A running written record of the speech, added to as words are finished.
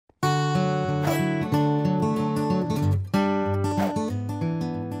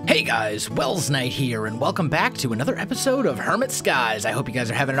Hey guys, Welsknight here, and welcome back to another episode of Hermit Skies. I hope you guys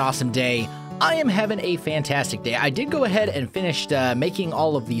are having an awesome day. I am having a fantastic day. I did go ahead and finished making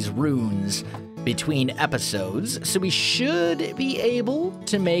all of these runes between episodes, so we should be able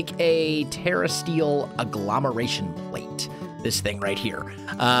to make a Terrasteel agglomeration plate. This thing right here.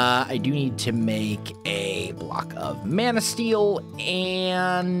 I do need to make a block of mana steel,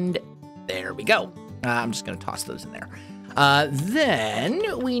 and there we go. I'm just going to toss those in there.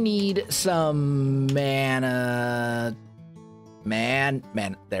 Then we need some mana.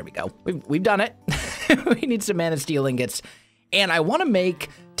 There we go. We've done it. We need some mana steel ingots, and I want to make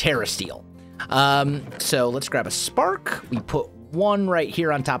Terrasteel. So let's grab a spark. We put one right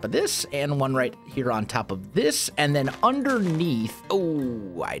here on top of this, and one right here on top of this, and then underneath.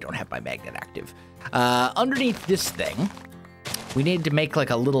 Oh, I don't have my magnet active. Underneath this thing, we need to make like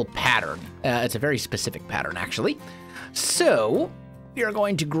a little pattern. It's a very specific pattern, actually. So we are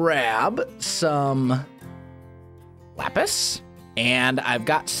going to grab some lapis, and I've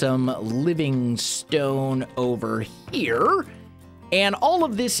got some living stone over here, and all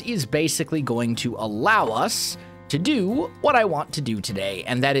of this is basically going to allow us to do what I want to do today,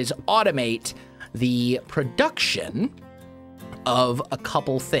 and that is automate the production of a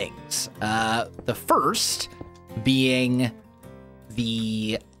couple things. The first being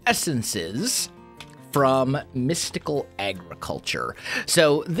the essences from mystical agriculture.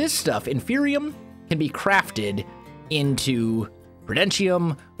 So this stuff, Inferium, can be crafted into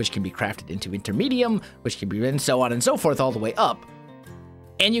Prudentium, which can be crafted into Intermedium, which can be, and so on and so forth all the way up.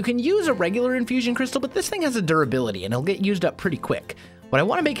 And you can use a regular infusion crystal, but this thing has a durability and it'll get used up pretty quick. What I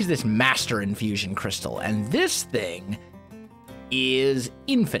want to make is this master infusion crystal, and this thing is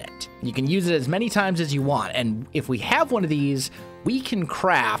infinite. You can use it as many times as you want, and if we have one of these, we can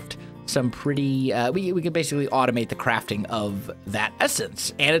craft some pretty, we can basically automate the crafting of that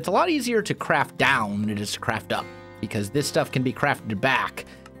essence. And it's a lot easier to craft down than it is to craft up, because this stuff can be crafted back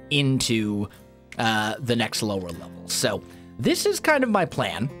into the next lower level. So this is kind of my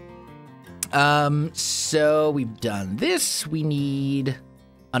plan. So we've done this. We need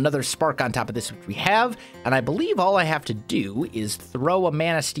another spark on top of this, which we have. And I believe all I have to do is throw a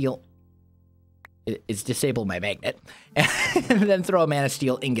mana steel. It's disable my magnet, and then throw a mana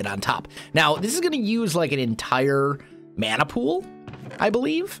steel ingot on top. Now, this is going to use like an entire mana pool, I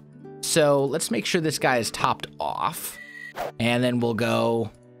believe. So let's make sure this guy is topped off, and then we'll go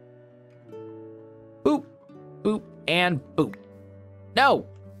boop, boop, and boop. No,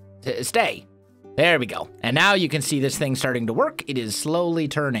 stay. There we go. And now you can see this thing starting to work. It is slowly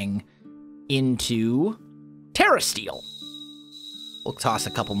turning into Terrasteel. We'll toss a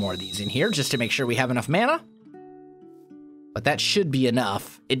couple more of these in here just to make sure we have enough mana. But that should be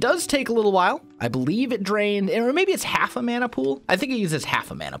enough. It does take a little while. I believe it drained, or maybe it's half a mana pool. I think it uses half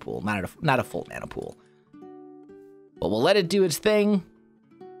a mana pool, not a full mana pool. But we'll let it do its thing.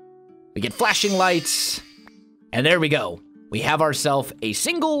 We get flashing lights, and there we go. We have ourselves a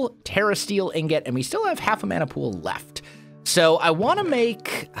single Terrasteel ingot, and we still have half a mana pool left. So I want to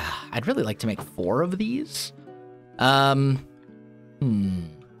make, I'd really like to make 4 of these.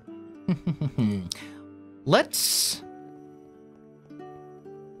 Let's,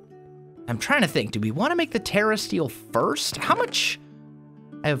 I'm trying to think, do we want to make the Terrasteel first? How much?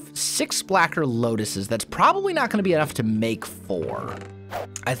 I have 6 blacker lotuses. That's probably not going to be enough to make 4.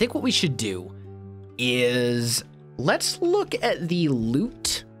 I think what we should do is, let's look at the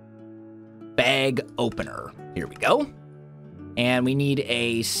loot bag opener. Here we go. And we need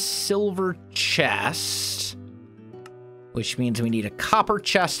a silver chest, which means we need a copper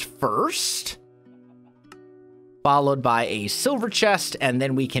chest first, followed by a silver chest, and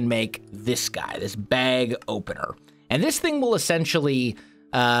then we can make this guy, this bag opener. And this thing will essentially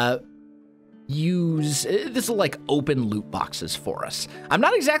this will like open loot boxes for us. I'm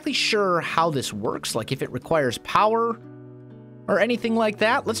not exactly sure how this works, like if it requires power or anything like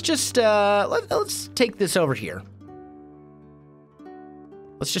that. Let's just, let's take this over here.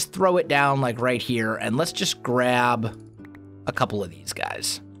 Let's just throw it down like right here, and let's just grab a couple of these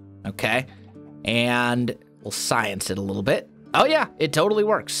guys, okay? And we'll science it a little bit. Oh yeah, it totally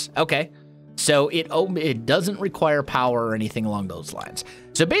works. Okay, so it doesn't require power or anything along those lines.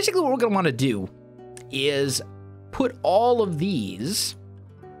 So basically what we're gonna wanna do is put all of these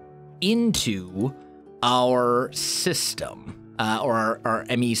into our system, or our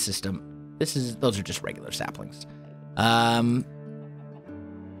ME system. Those are just regular saplings.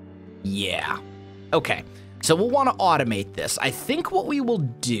 Yeah, okay. So we'll want to automate this. I think what we will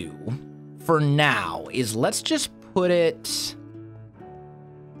do for now is let's just put it,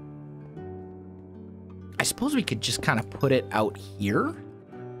 I suppose we could just kind of put it out here.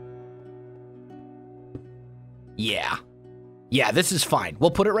 Yeah. Yeah, this is fine. We'll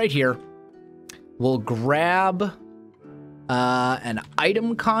put it right here. We'll grab an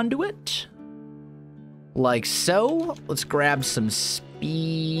item conduit. Like so. Let's grab some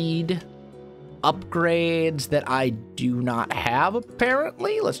speed upgrades that I do not have,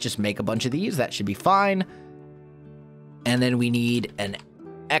 apparently. Let's just make a bunch of these. That should be fine. And then we need an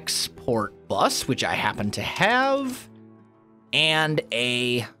export bus, which I happen to have, and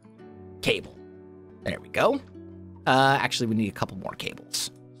a cable. There we go. Actually, we need a couple more cables.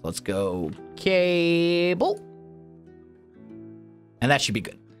 So let's go cable. And that should be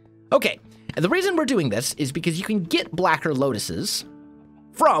good. Okay. And the reason we're doing this is because you can get blacker lotuses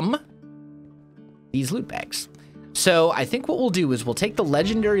from these loot bags. So I think what we'll do is we'll take the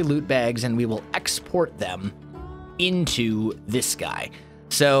legendary loot bags and we will export them into this guy.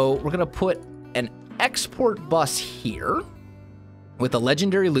 So we're going to put an export bus here with a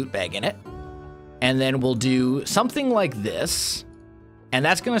legendary loot bag in it. And then we'll do something like this. And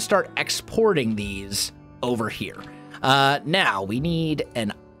that's going to start exporting these over here. Now we need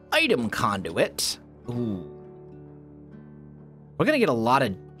an item conduit. Ooh. We're going to get a lot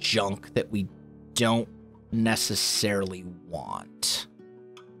of junk that we don't necessarily want.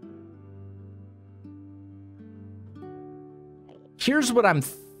 Here's what I'm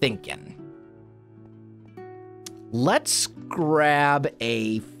thinking. Let's grab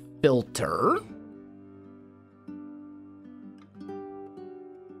a filter.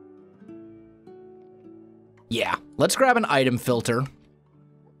 Yeah, let's grab an item filter.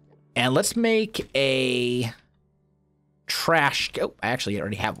 And let's make a trash... Oh, I actually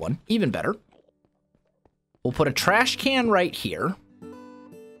already have one. Even better. We'll put a trash can right here.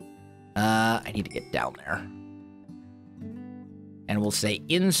 I need to get down there. And we'll say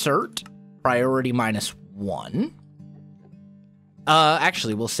insert priority -1.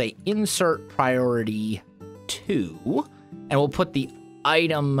 Actually, we'll say insert priority 2. And we'll put the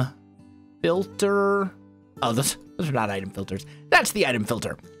item filter... Oh, those are not item filters. That's the item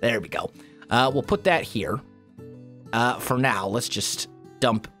filter. There we go. We'll put that here. For now, let's just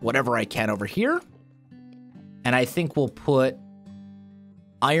dump whatever I can over here. And I think we'll put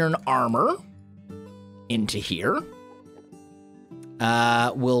iron armor into here.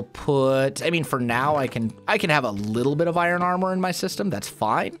 We'll put... I mean, for now, I can have a little bit of iron armor in my system. That's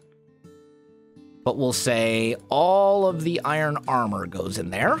fine. But we'll say all of the iron armor goes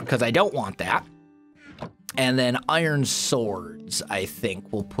in there, because I don't want that. And then iron swords, I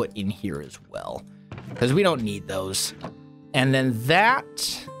think, we'll put in here as well, because we don't need those. And then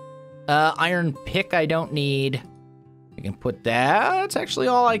that iron pick I don't need. I can put that. That's actually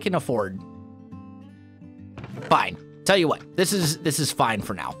all I can afford. Fine. Tell you what, this is fine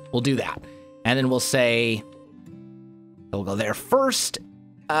for now. We'll do that. And then we'll say, we'll go there first.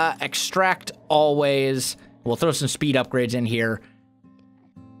 Extract always. We'll throw some speed upgrades in here.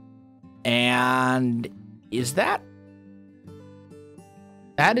 And is that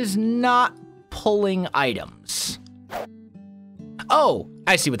is not pulling items. Oh,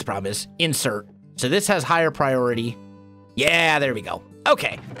 I see what the problem is. Insert. So this has higher priority. Yeah, there we go.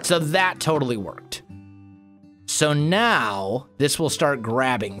 Okay, so that totally worked. So now this will start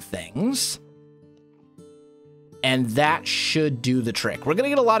grabbing things. And that should do the trick. We're gonna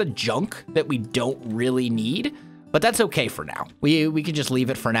get a lot of junk that we don't really need, but that's okay for now. We can just leave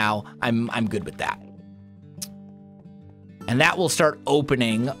it for now. I'm good with that. And that will start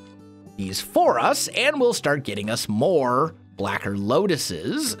opening these for us, and will start getting us more blacker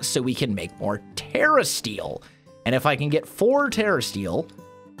lotuses so we can make more Terrasteel. And if I can get 4 Terrasteel,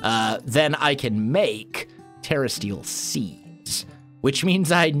 then I can make Terrasteel seeds, which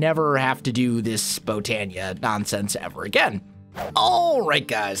means I never have to do this Botania nonsense ever again. All right,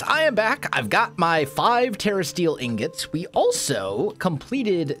 guys, I am back. I've got my 5 Terrasteel ingots. We also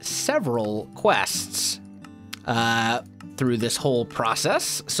completed several quests through this whole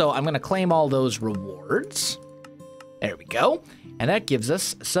process, so I'm going to claim all those rewards. There we go. And that gives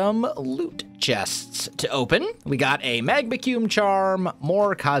us some loot chests to open. We got a Magvacuum charm,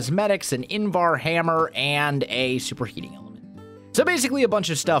 more cosmetics, an Invar hammer, and a superheating element. So basically a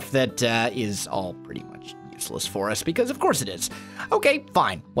bunch of stuff that is all pretty much useless for us, because of course it is. Okay,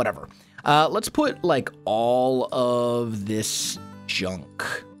 fine, whatever. Let's put like all of this junk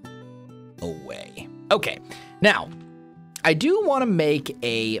away. Okay, now I do want to make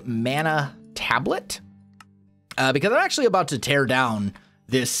a mana tablet. Because I'm actually about to tear down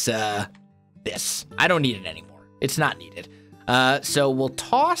this, this. I don't need it anymore. It's not needed. So we'll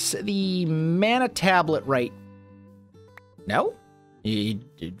toss the mana tablet right... No? You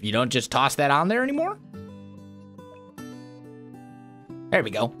don't just toss that on there anymore? There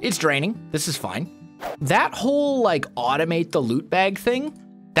we go. It's draining. This is fine. that whole like automate the loot bag thing,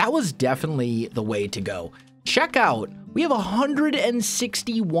 that was definitely the way to go. Check out, we have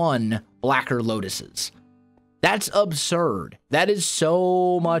 161 Blacker Lotuses. That's absurd. That is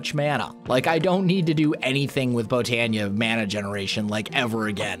so much mana. Like, I don't need to do anything with Botania mana generation like ever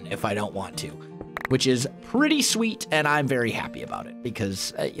again if I don't want to, which is pretty sweet, and I'm very happy about it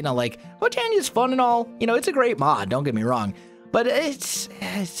because, you know, like, Botania's fun and all. You know, it's a great mod, don't get me wrong, but it's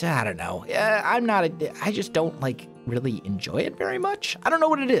I don't know. I just don't, like, really enjoy it very much. I don't know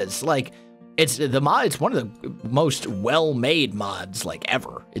what it is. Like, it's one of the most well-made mods, like,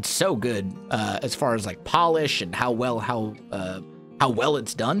 ever. It's so good as far as, like, polish and how well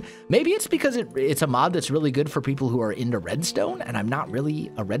it's done. Maybe it's because it's a mod that's really good for people who are into redstone, and I'm not really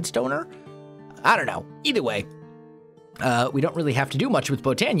a redstoner. I don't know. Either way, we don't really have to do much with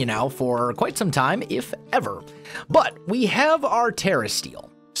Botania now for quite some time, if ever. But we have our Terrasteel.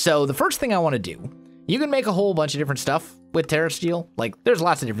 So the first thing I want to do, you can make a whole bunch of different stuff with Terrasteel. Like, there's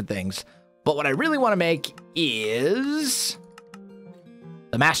lots of different things. But what I really want to make is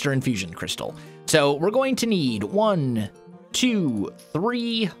the Master Infusion Crystal. So we're going to need 1, 2,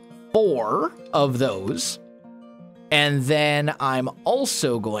 3, 4 of those. And then I'm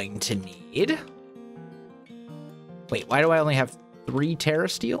also going to need... Wait, why do I only have 3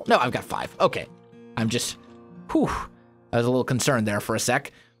 Terrasteel? No, I've got 5. Okay. I'm just... Whew. I was a little concerned there for a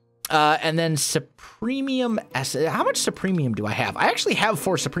sec. And then Supremium Essence. How much Supremium do I have? I actually have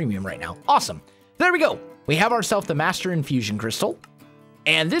 4 Supremium right now. Awesome. There we go. We have ourselves the Master Infusion Crystal.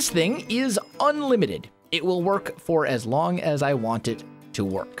 And this thing is unlimited. It will work for as long as I want it to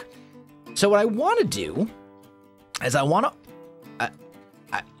work. So what I want to do is I want to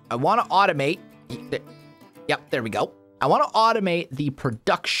automate. Yep, there we go. I want to automate the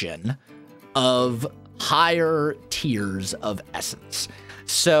production of higher tiers of essence.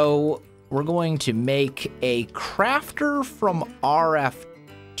 So we're going to make a crafter from RF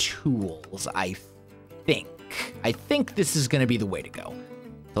tools, I think. I think this is going to be the way to go.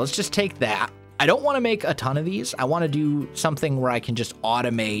 So let's just take that. I don't want to make a ton of these. I want to do something where I can just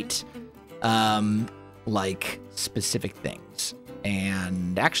automate, like, specific things.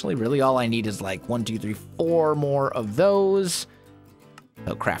 And actually, really all I need is like 1, 2, 3, 4 more of those.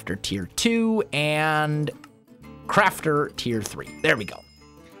 So crafter tier 2 and crafter tier 3. There we go.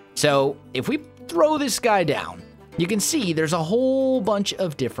 So if we throw this guy down, you can see there's a whole bunch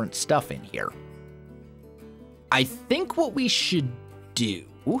of different stuff in here. I think what we should do...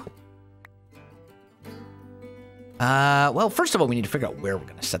 well, first of all, we need to figure out where we're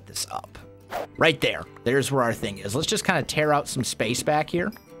going to set this up. Right there. There's where our thing is. Let's just kind of tear out some space back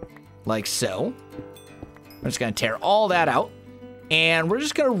here. Like so. I'm just going to tear all that out. And we're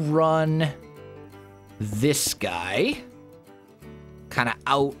just going to run this guy kind of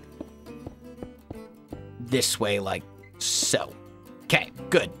out this way like so. Okay,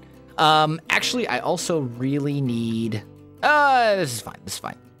 good. Actually, I also really need... this is fine. This is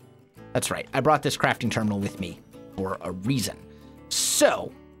fine. That's right. I brought this crafting terminal with me for a reason.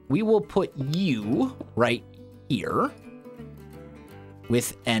 So... we will put you right here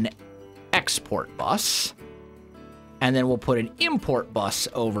with an export bus. And then we'll put an import bus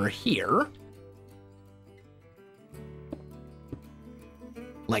over here.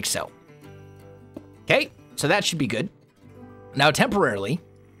 Like so. Okay, so that should be good. Now, temporarily,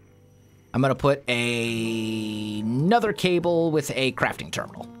 I'm going to put another cable with a crafting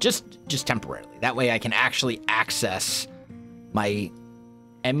terminal. Just temporarily. That way I can actually access my...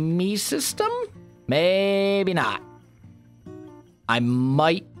 ME system? Maybe not. I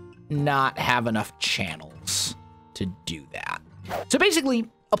might not have enough channels to do that. So basically,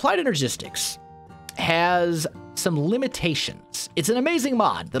 Applied Energistics has some limitations. It's an amazing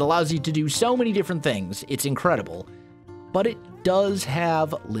mod that allows you to do so many different things. It's incredible, but it does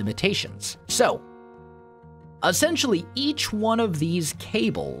have limitations. So, essentially, each one of these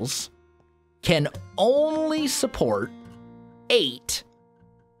cables can only support 8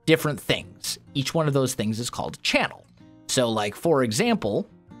 different things. Each one of those things is called a channel. So, like, for example,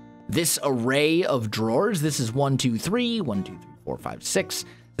 this array of drawers, this is 1, 2, 3, 1, 2, 3, 4, 5, 6. So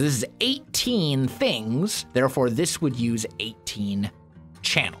this is 18 things. Therefore, this would use 18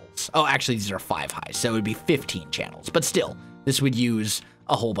 channels. Oh, actually, these are 5 high, so it would be 15 channels. But still, this would use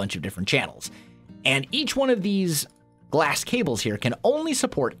a whole bunch of different channels. And each one of these glass cables here can only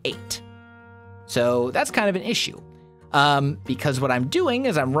support 8. So that's kind of an issue. Because what I'm doing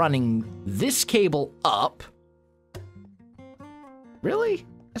is I'm running this cable up. Really?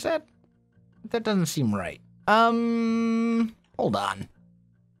 That doesn't seem right. Hold on.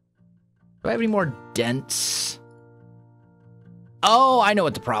 Do I have any more dents? Oh, I know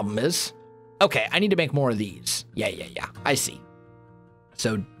what the problem is. Okay, I need to make more of these. Yeah. I see.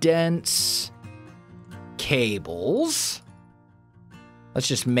 So dense cables. Let's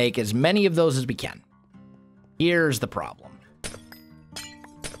just make as many of those as we can. Here's the problem.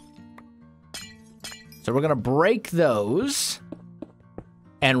 So we're going to break those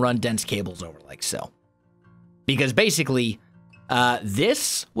and run dense cables over like so. Because basically,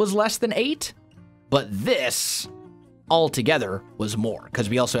 this was less than 8, but this altogether was more, because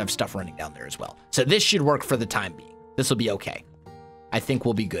we also have stuff running down there as well. So this should work for the time being. This will be okay. I think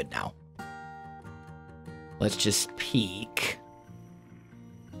we'll be good now. Let's just peek.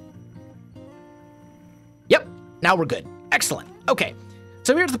 Yep, now we're good. Excellent. Okay,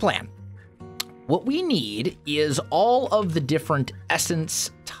 so here's the plan. What we need is all of the different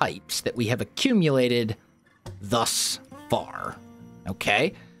essence types that we have accumulated thus far.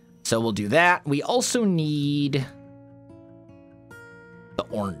 Okay, so we'll do that. We also need the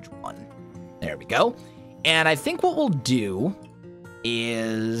orange one. There we go. And I think what we'll do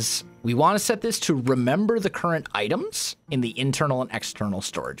is we want to set this to remember the current items in the internal and external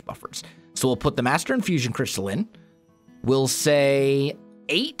storage buffers. So we'll put the Master Infusion Crystal in. We'll say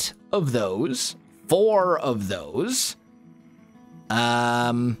 8 of those, 4 of those.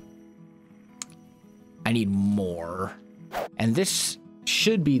 I need more. And this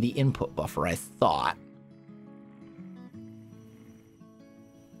should be the input buffer, I thought.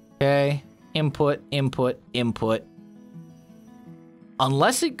 Okay, input, input, input.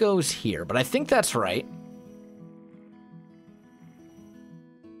 Unless it goes here, but I think that's right.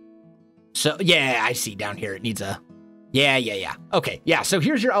 So, yeah, I see down here. It needs a... Yeah. Okay, yeah, so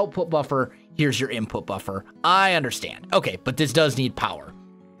here's your output buffer. Here's your input buffer. I understand. Okay, but this does need power.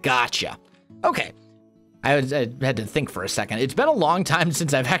 Gotcha. Okay. I had to think for a second. It's been a long time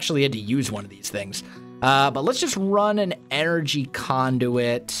since I've actually had to use one of these things. But let's just run an energy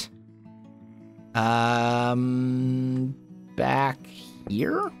conduit. Back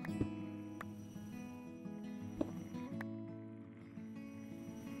here?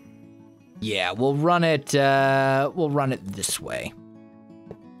 Yeah, we'll run it this way.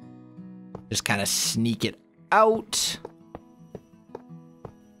 Just kind of sneak it out.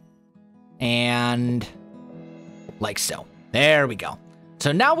 And like so. There we go.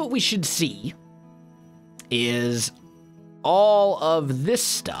 So now what we should see is all of this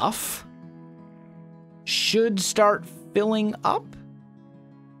stuff should start filling up.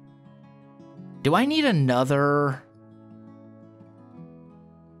 Do I need another?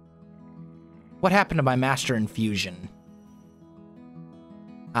 What happened to my Master Infusion?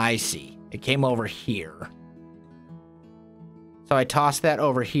 I see. It came over here. So I tossed that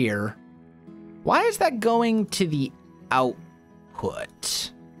over here. Why is that going to the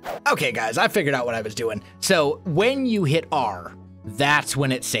output? Okay, guys, I figured out what I was doing. So when you hit R, that's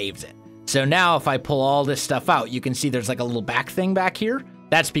when it saves it. So now if I pull all this stuff out, you can see there's like a little back thing back here.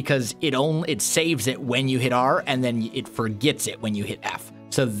 That's because it saves it when you hit R, and then it forgets it when you hit F.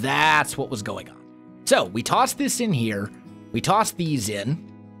 So that's what was going on. So we toss this in here. We toss these in.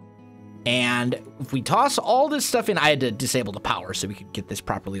 And if we toss all this stuff in, I had to disable the power so we could get this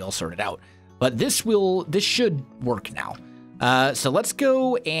properly all sorted out. But this should work now. So let's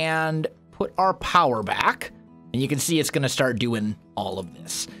go and put our power back. And you can see it's going to start doing all of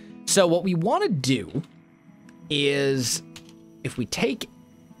this. So what we want to do is if we take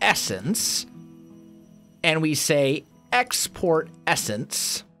essence and we say export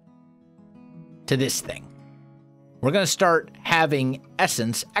essence to this thing, we're going to start having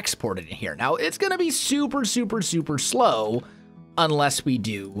essence exported in here. Now, it's going to be super, super, super slow unless we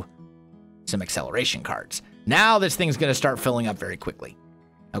do some acceleration cards. Now this thing's going to start filling up very quickly.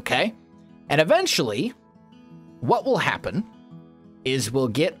 Okay? And eventually, what will happen is we'll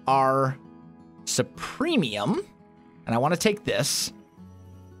get our Supremium, and I want to take this,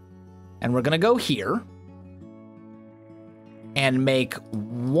 and we're going to go here and make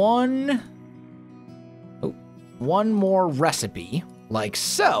one more recipe, like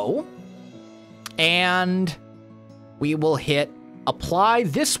so, and we will hit apply.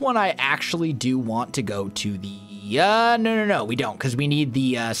 This one I actually do want to go to the, no, we don't, because we need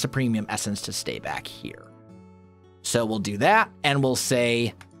the Supremium Essence to stay back here. So we'll do that, and we'll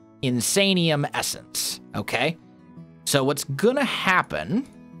say Insanium Essence, okay? So what's gonna happen,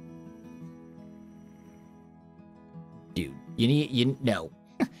 dude, you need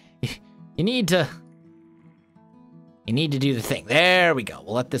to do the thing. There we go.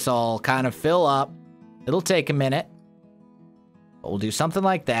 We'll let this all kind of fill up. It'll take a minute, but we'll do something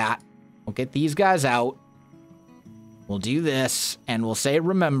like that. We'll get these guys out. We'll do this, and we'll say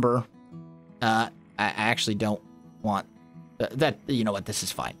remember. I actually don't want You know what, this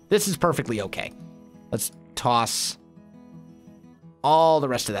is fine. This is perfectly okay. Let's toss all the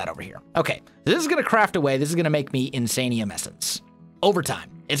rest of that over here. Okay, this is gonna craft away. This is gonna make me Insanium Essence over time.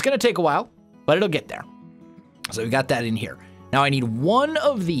 It's gonna take a while, but it'll get there. So we got that in here. Now I need one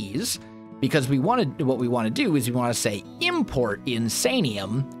of these because what we want to do is we want to say import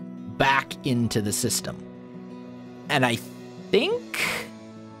Insanium back into the system. And I think,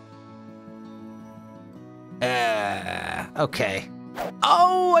 okay.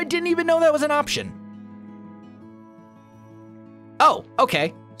 Oh, I didn't even know that was an option. Oh,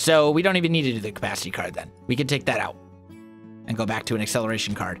 okay. So we don't even need to do the capacity card then. We can take that out and go back to an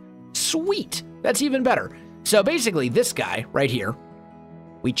acceleration card. Sweet, that's even better. So basically this guy right here,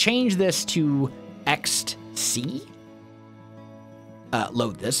 we change this to XC,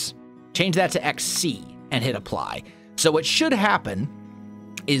 load this, change that to XC and hit apply. So what should happen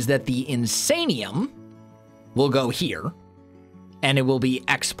is that the Insanium will go here and it will be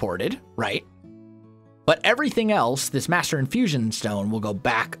exported, right? But everything else, this Master Infusion Stone, will go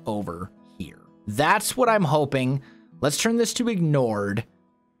back over here. That's what I'm hoping. Let's turn this to ignored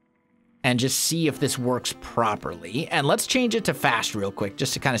and just see if this works properly. And let's change it to fast real quick,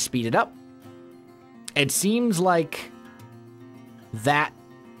 just to kind of speed it up. It seems like that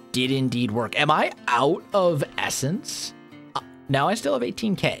did indeed work. Am I out of essence? No, I still have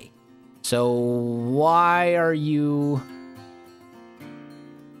 18K. So why are you...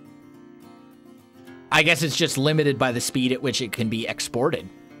 I guess it's just limited by the speed at which it can be exported.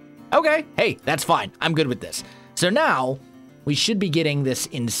 Okay, hey, that's fine. I'm good with this. So now we should be getting this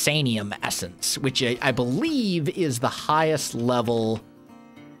Insanium Essence, which I believe is the highest level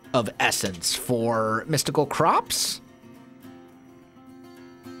of essence for mystical crops,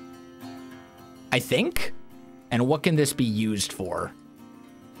 I think. And what can this be used for?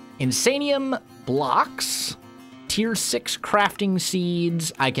 Insanium blocks, tier 6 crafting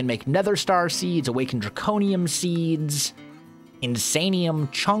seeds. I can make Nether Star seeds, Awakened Draconium seeds, Insanium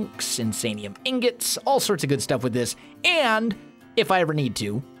chunks, Insanium ingots, all sorts of good stuff with this. And if I ever need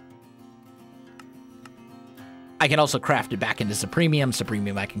to, I can also craft it back into Supremium.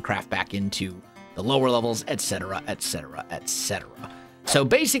 Supremium I can craft back into the lower levels, etc., etc., etc. So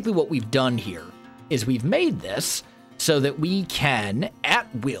basically what we've done here is we've made this so that we can, at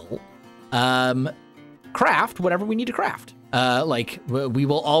will, craft whatever we need to craft. Like, we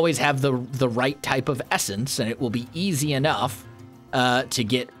will always have the right type of essence, and it will be easy enough to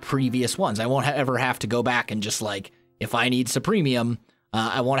get previous ones. I won't ever have to go back and just, like, if I need Supremium,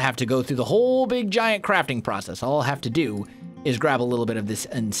 I won't have to go through the whole big giant crafting process. All I'll have to do is grab a little bit of this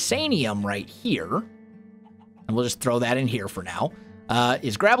Insanium right here, and we'll just throw that in here for now,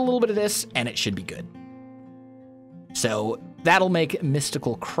 is grab a little bit of this, and it should be good. So that'll make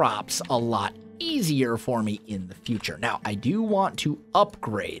mystical crops a lot easier for me in the future. Now, I do want to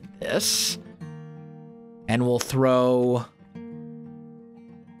upgrade this, and we'll throw...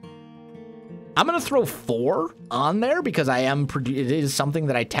 I'm going to throw 4 on there because it is something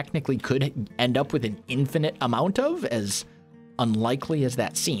that I technically could end up with an infinite amount of, as unlikely as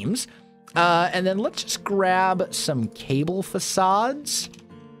that seems. And then let's just grab some cable facades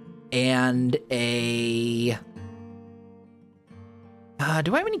and a...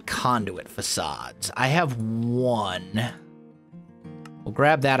 do I have any conduit facades? I have 1. We'll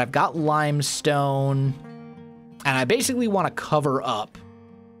grab that. I've got limestone, and I basically want to cover up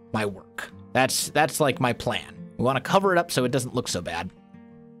my work. That's like my plan. We want to cover it up so it doesn't look so bad.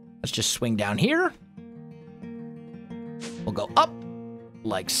 Let's just swing down here. We'll go up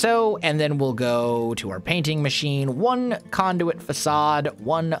like so, and then we'll go to our painting machine. 1 conduit facade,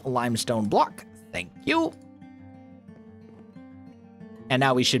 1 limestone block. Thank you. And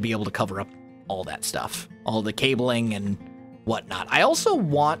now we should be able to cover up all that stuff, all the cabling and whatnot. I also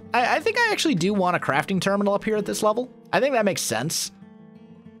want, I think I actually do want a crafting terminal up here at this level. I think that makes sense.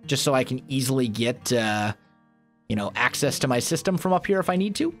 Just so I can easily get, you know, access to my system from up here if I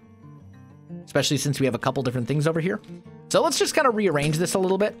need to. Especially since we have a couple different things over here. So let's just kind of rearrange this a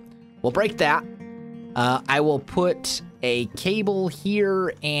little bit. We'll break that. I will put a cable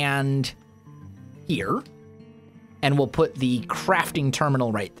here and here. And we'll put the crafting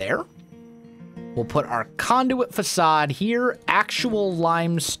terminal right there. We'll put our conduit facade here. Actual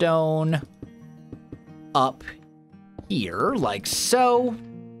limestone up here, like so.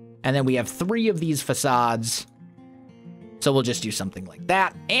 And then we have 3 of these facades. So we'll just do something like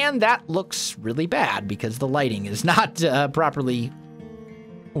that. And that looks really bad because the lighting is not properly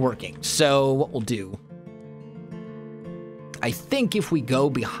working. So what we'll do, I think if we go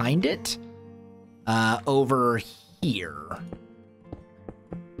behind it, over here,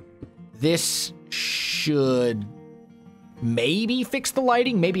 this should maybe fix the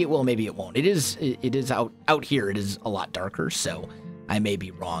lighting. Maybe it will, maybe it won't. It is out here. It is a lot darker, so I may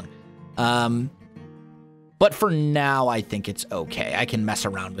be wrong. But for now, I think it's okay. I can mess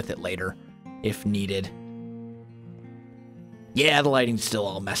around with it later if needed. Yeah, the lighting's still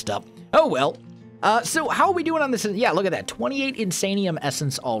all messed up. Oh, well. So how are we doing on this? Yeah, look at that. 28 Insanium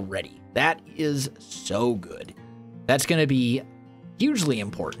Essence already. That is so good. That's going to be hugely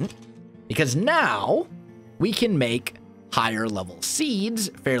important because now we can make higher level seeds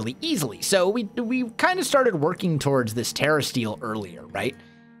fairly easily. So we kind of started working towards this Terrasteel earlier, right?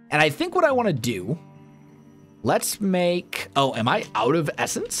 And I think what I want to do, let's make... Oh, am I out of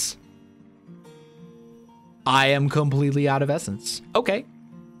essence? I am completely out of essence. Okay.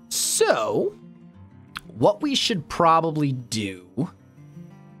 So, what we should probably do...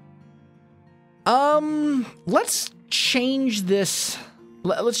 let's change this...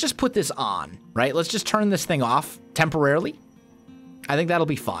 Let's just put this on, right? Let's just turn this thing off temporarily. I think that'll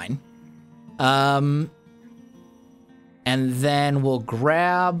be fine. And then we'll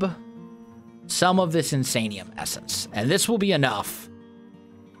grab some of this Insanium Essence. And this will be enough.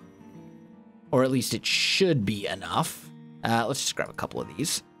 Or at least it should be enough. Let's just grab a couple of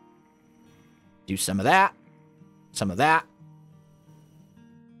these. Do some of that. Some of that.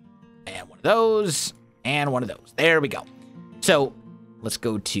 And one of those. And one of those. There we go. So, let's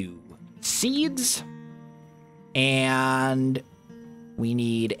go to seeds. And we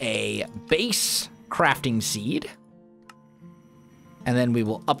need a base crafting seed. And then we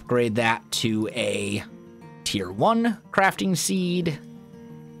will upgrade that to a tier 1 crafting seed.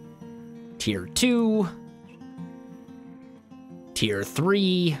 Tier 2. Tier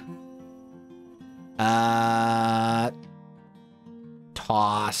 3.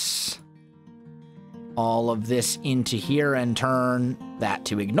 Toss all of this into here and turn that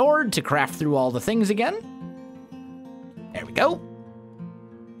to ignored to craft through all the things again. There we go.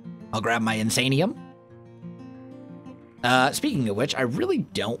 I'll grab my Insanium. Speaking of which, I really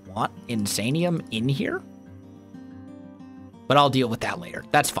don't want Insanium in here. But I'll deal with that later.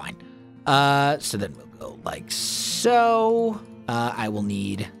 That's fine. So then we'll go like so. I will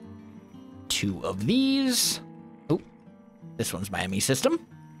need 2 of these. Oh, this one's my ME system.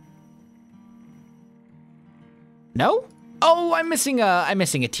 No? Oh, I'm missing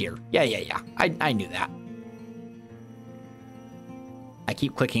a tier. Yeah. I knew that. I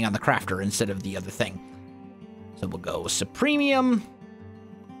keep clicking on the crafter instead of the other thing. So we'll go Supremium.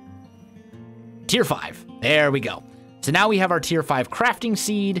 Tier 5. There we go. So now we have our tier 5 crafting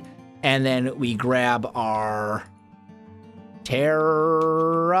seed, and then we grab our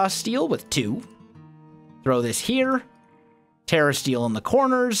Terrasteel with 2. Throw this here. Terrasteel in the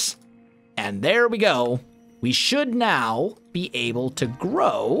corners. And there we go. We should now be able to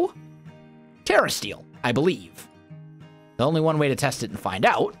grow Terrasteel, I believe. The only one way to test it and find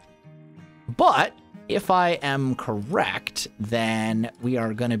out. But if I am correct, then we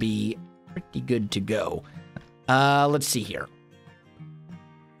are going to be pretty good to go. Let's see here.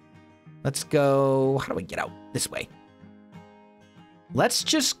 Let's go... How do we get out? This way. Let's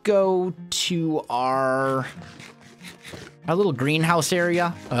just go to our little greenhouse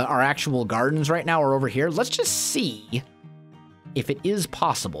area. Our actual gardens right now are over here. Let's just see if it is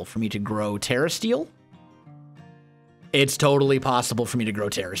possible for me to grow Terrasteel. It's totally possible for me to grow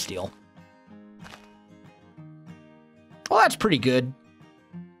Terrasteel. Well, that's pretty good.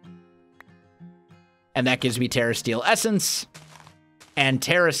 And that gives me Terrasteel Essence. And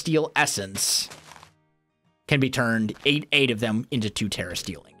Terrasteel Essence can be turned, 8 of them, into 2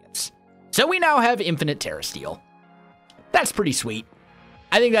 Terrasteel ingots. So we now have infinite Terrasteel. That's pretty sweet.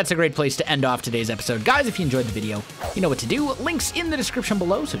 I think that's a great place to end off today's episode. Guys, if you enjoyed the video, you know what to do. Links in the description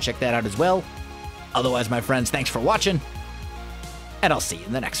below, so check that out as well. Otherwise, my friends, thanks for watching. And I'll see you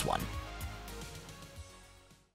in the next one.